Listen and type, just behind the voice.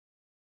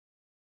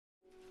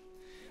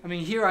I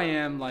mean, here I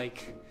am,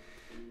 like,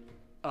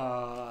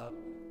 trying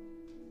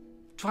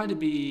to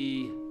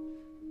be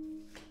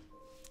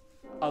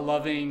a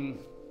loving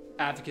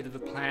advocate of the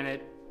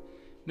planet,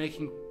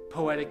 making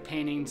poetic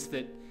paintings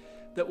that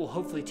will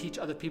hopefully teach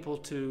other people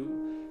to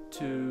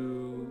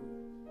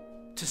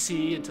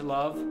see and to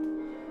love.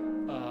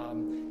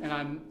 And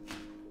I'm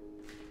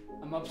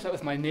upset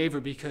with my neighbor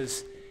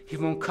because he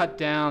won't cut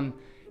down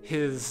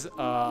his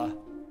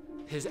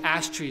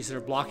ash trees that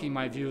are blocking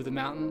my view of the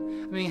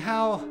mountain. I mean,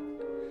 how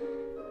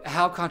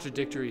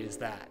contradictory is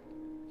that?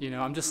 You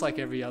know, I'm just like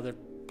every other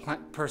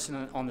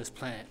person on this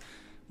planet,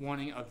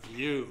 wanting a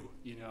view,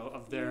 you know,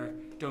 of their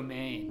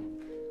domain.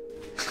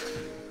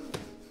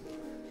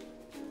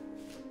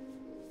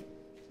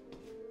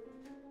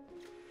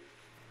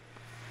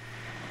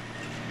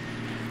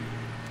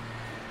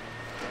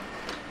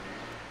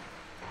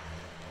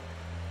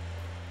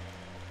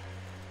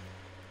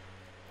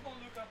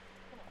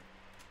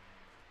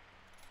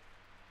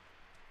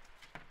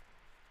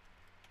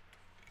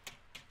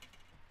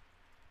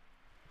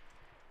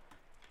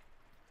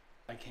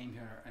 I came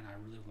here and I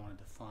really wanted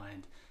to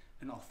find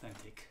an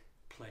authentic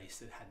place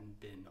that hadn't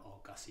been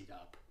all gussied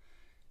up,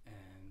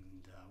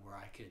 and where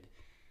I could,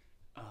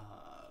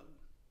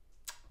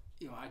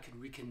 you know, I could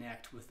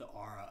reconnect with the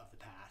aura of the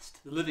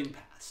past, the living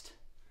past.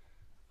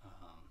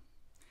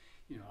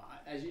 You know,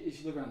 as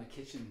you look around the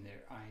kitchen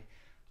there,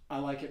 I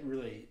like it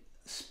really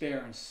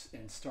spare and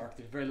stark.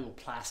 There's very little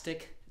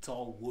plastic. It's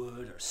all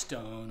wood or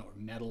stone or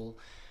metal,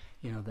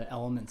 you know, the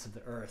elements of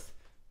the earth.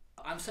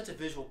 I'm such a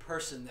visual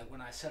person that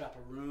when I set up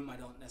a room, I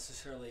don't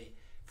necessarily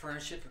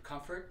furnish it for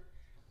comfort.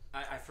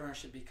 I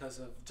furnish it because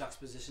of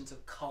juxtapositions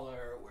of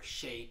color or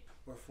shape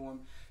or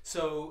form.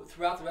 So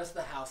throughout the rest of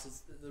the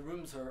house, the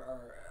rooms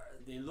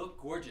they look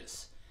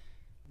gorgeous,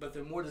 but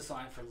they're more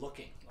designed for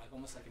looking, like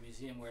almost like a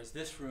museum. Whereas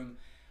this room,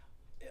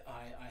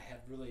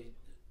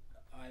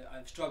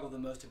 I've struggled the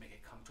most to make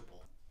it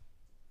comfortable.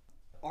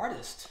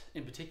 Artists,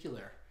 in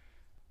particular,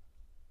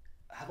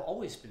 have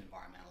always been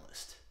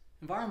environmentalists.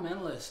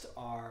 Environmentalists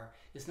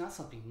is not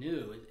something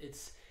new.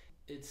 It's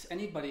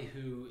anybody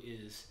who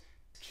is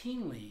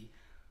keenly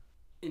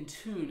in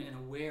tune and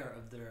aware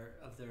of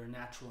their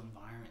natural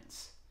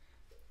environments.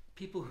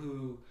 People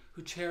who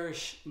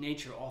cherish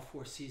nature all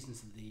 4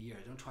 seasons of the year,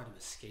 don't try to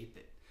escape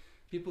it.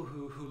 People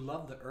who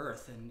love the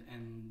earth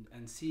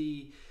and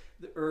see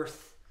the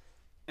earth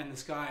and the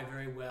sky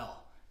very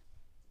well.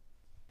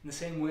 In the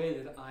same way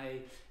that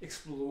I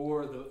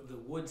explore the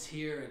woods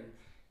here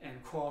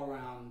and crawl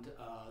around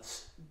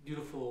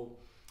beautiful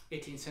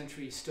 18th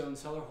century stone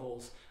cellar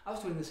holes, I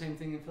was doing the same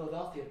thing in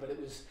Philadelphia, but it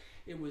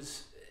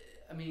was,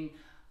 I mean,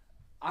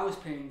 I was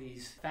painting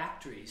these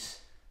factories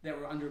that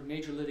were under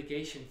major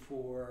litigation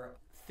for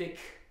thick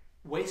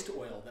waste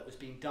oil that was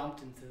being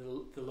dumped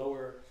into the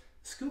lower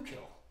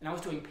Schuylkill, and I was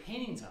doing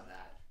paintings of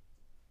that.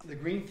 The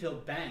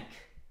Greenfield Bank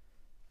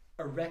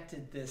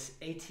erected this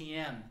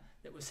ATM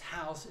that was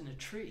housed in a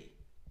tree.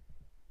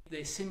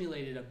 They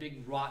simulated a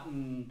big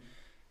rotten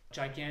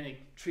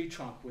gigantic tree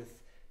trunk with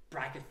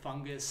bracket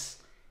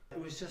fungus. It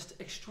was just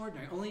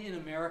extraordinary. Only in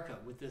America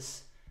would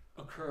this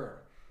occur.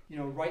 You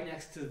know, right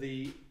next to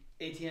the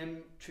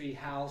ATM tree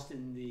housed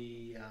in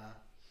the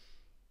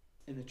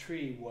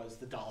tree was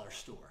the dollar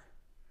store.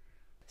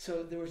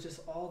 So there was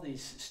just all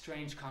these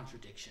strange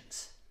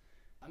contradictions.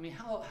 I mean,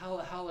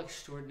 how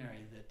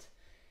extraordinary that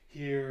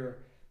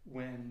here,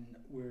 when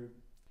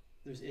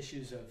there's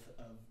issues of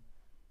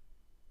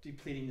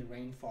depleting the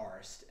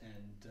rainforest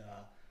and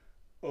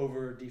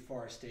over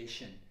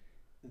deforestation,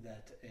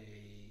 that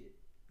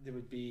there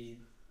would be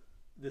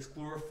this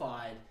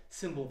glorified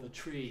symbol of a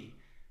tree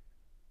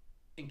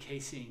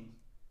encasing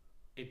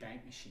a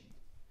bank machine.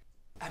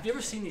 Have you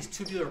ever seen these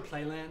tubular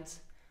playlands?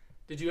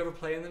 Did you ever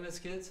play in them as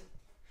kids?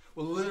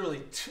 Well,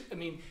 literally, I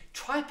mean,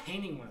 try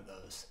painting one of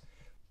those.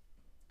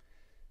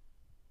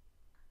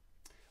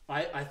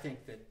 I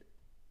think that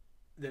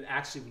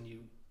actually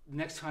when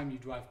next time you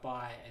drive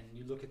by and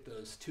you look at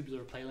those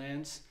tubular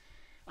playlands,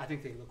 I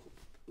think they look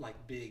like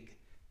big,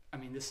 I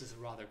mean, this is a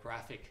rather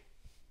graphic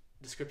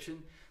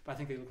description, but I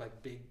think they look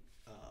like big,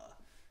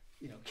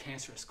 you know,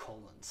 cancerous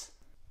colons.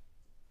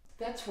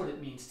 That's what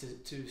it means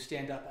to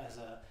stand up as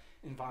an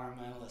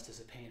environmentalist, as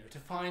a painter, to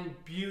find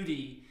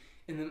beauty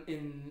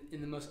in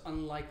the most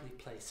unlikely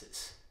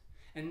places.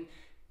 And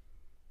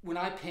when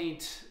I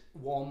paint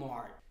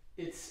Walmart,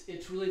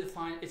 it's really to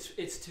find,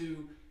 it's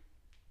to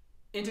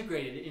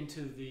integrate it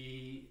into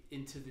the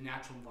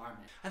natural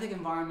environment. I think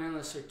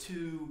environmentalists are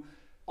too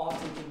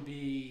often can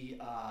be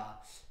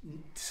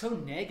so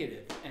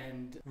negative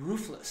and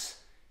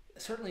ruthless.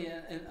 Certainly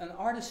an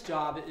artist's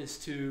job is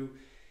to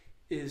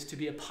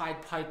be a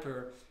Pied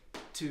Piper,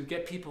 to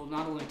get people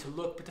not only to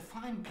look, but to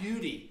find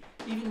beauty,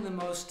 even in the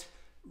most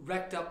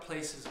wrecked up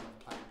places on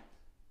the planet.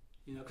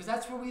 You know, because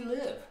that's where we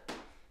live.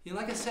 You know,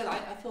 like I said,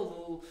 I feel a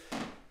little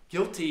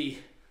guilty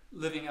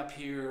living up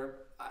here,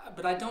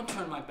 but I don't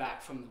turn my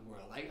back from the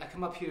world. I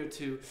come up here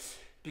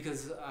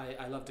because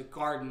I love to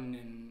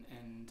garden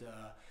and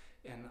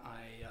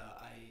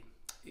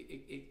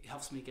it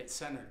helps me get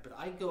centered. But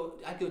I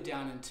go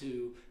down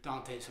into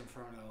Dante's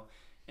Inferno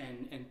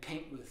and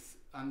paint with.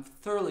 I'm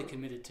thoroughly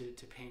committed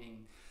to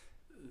painting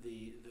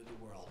the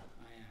world.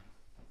 I am.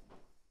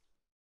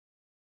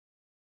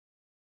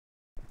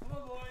 Come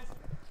on, boys.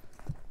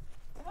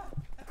 Come on.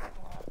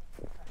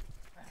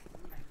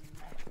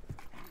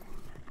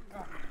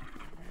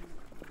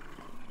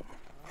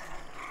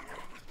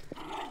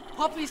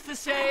 Puppies for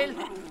sale.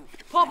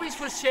 Puppies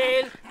for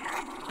sale.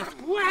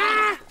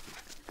 Wah!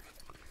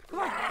 Come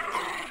on.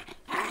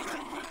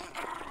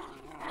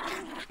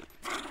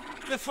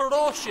 They're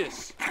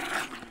ferocious.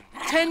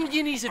 10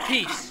 guineas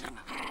apiece.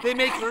 They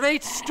make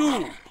great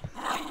stew.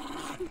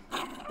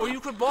 Or you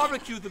could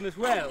barbecue them as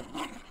well.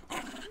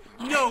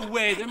 No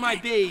way, they're my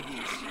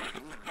babies.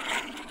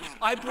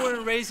 I born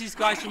and raised these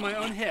guys from my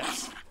own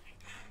hips.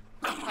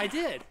 I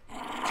did.